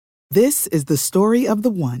This is the story of the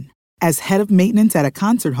one. As head of maintenance at a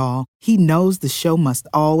concert hall, he knows the show must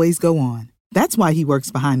always go on. That's why he works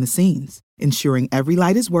behind the scenes, ensuring every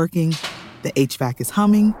light is working, the HVAC is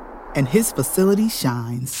humming, and his facility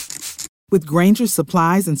shines. With Grainger's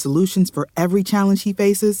supplies and solutions for every challenge he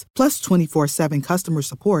faces, plus 24/7 customer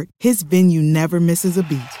support, his venue never misses a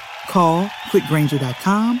beat. Call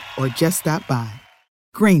quickgrainger.com or just stop by.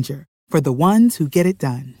 Grainger, for the ones who get it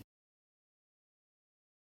done.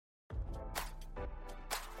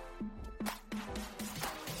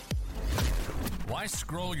 Why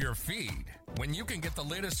scroll your feed when you can get the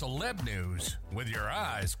latest celeb news with your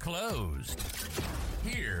eyes closed?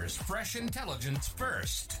 Here's fresh intelligence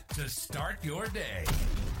first to start your day.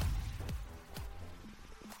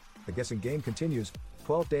 The guessing game continues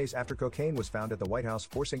 12 days after cocaine was found at the White House,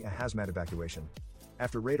 forcing a hazmat evacuation.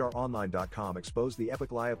 After RadarOnline.com exposed the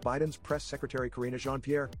epic lie of Biden's press secretary Karine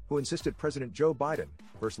Jean-Pierre, who insisted President Joe Biden,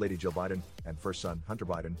 First Lady Jill Biden, and first son Hunter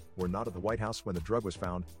Biden were not at the White House when the drug was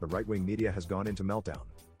found, the right-wing media has gone into meltdown.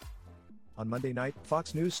 On Monday night,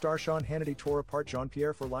 Fox News star Sean Hannity tore apart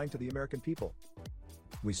Jean-Pierre for lying to the American people.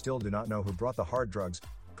 "We still do not know who brought the hard drugs,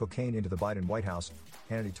 cocaine, into the Biden White House,"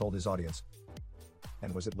 Hannity told his audience.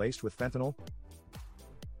 And was it laced with fentanyl?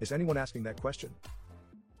 Is anyone asking that question?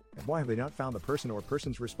 And why have they not found the person or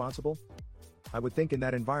persons responsible? I would think in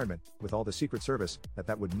that environment, with all the Secret Service,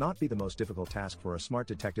 that would not be the most difficult task for a smart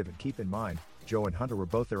detective. And keep in mind, Joe and Hunter were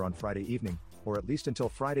both there on Friday evening, or at least until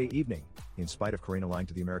Friday evening, in spite of Karine lying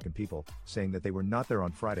to the American people, saying that they were not there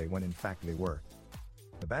on Friday when in fact they were.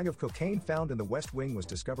 The bag of cocaine found in the West Wing was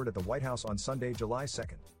discovered at the White House on Sunday, July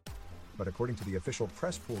 2nd. But according to the official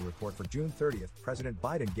press pool report for June 30th, President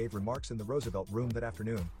Biden gave remarks in the Roosevelt Room that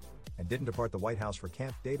afternoon, and didn't depart the White House for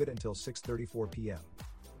Camp David until 6:34 p.m.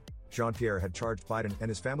 Jean-Pierre had charged Biden and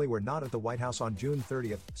his family were not at the White House on June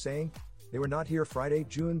 30th, saying, "They were not here Friday,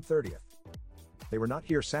 June 30th. They were not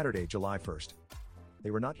here Saturday, July 1st.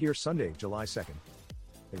 They were not here Sunday, July 2nd.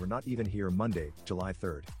 They were not even here Monday, July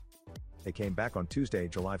 3rd. They came back on Tuesday,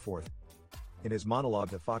 July 4th. In his monologue,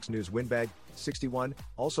 the Fox News windbag, 61,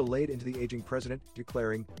 also laid into the aging president,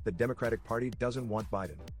 declaring, "The Democratic Party doesn't want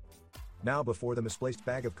Biden." Now, before the misplaced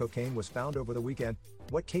bag of cocaine was found over the weekend,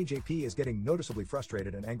 what KJP is getting noticeably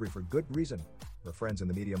frustrated and angry for good reason. Her friends in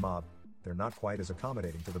the media mob, "They're not quite as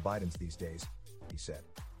accommodating to the Bidens these days," he said.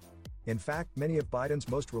 In fact, many of Biden's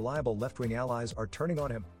most reliable left-wing allies are turning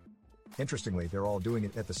on him. Interestingly, they're all doing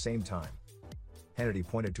it at the same time. Hannity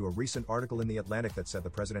pointed to a recent article in The Atlantic that said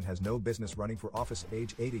the president has no business running for office at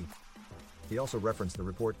age 80. He also referenced the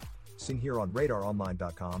report, seen here on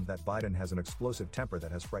RadarOnline.com, that Biden has an explosive temper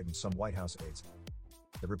that has frightened some White House aides.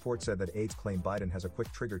 The report said that aides claim Biden has a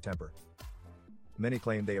quick trigger temper. Many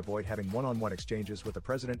claim they avoid having one-on-one exchanges with the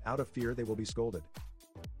president out of fear they will be scolded.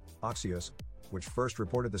 Axios, which first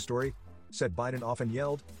reported the story, said Biden often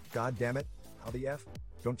yelled, "God damn it, how the F?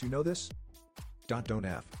 Don't you know this? Don't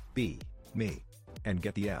F, be, me, and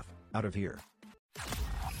get the F out of here."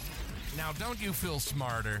 Now, don't you feel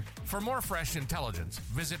smarter? For more fresh intelligence,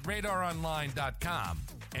 visit RadarOnline.com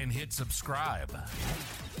and hit subscribe.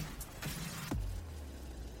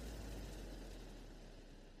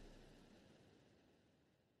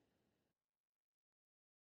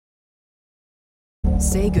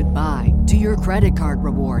 Say goodbye to your credit card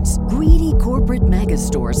rewards. Greedy corporate mega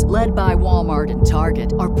stores, led by Walmart and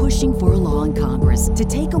Target, are pushing for a law in Congress to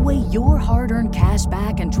take away your hard-earned cash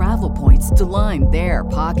back and travel points to line their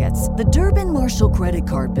pockets. The Durbin-Marshall credit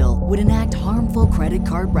card bill would enact harmful credit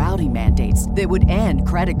card routing mandates that would end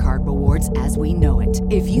credit card rewards as we know it.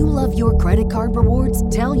 If you love your credit card rewards,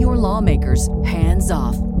 tell your lawmakers, hands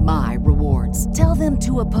off my rewards. Tell them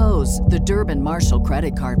to oppose the Durbin-Marshall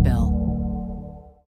credit card bill.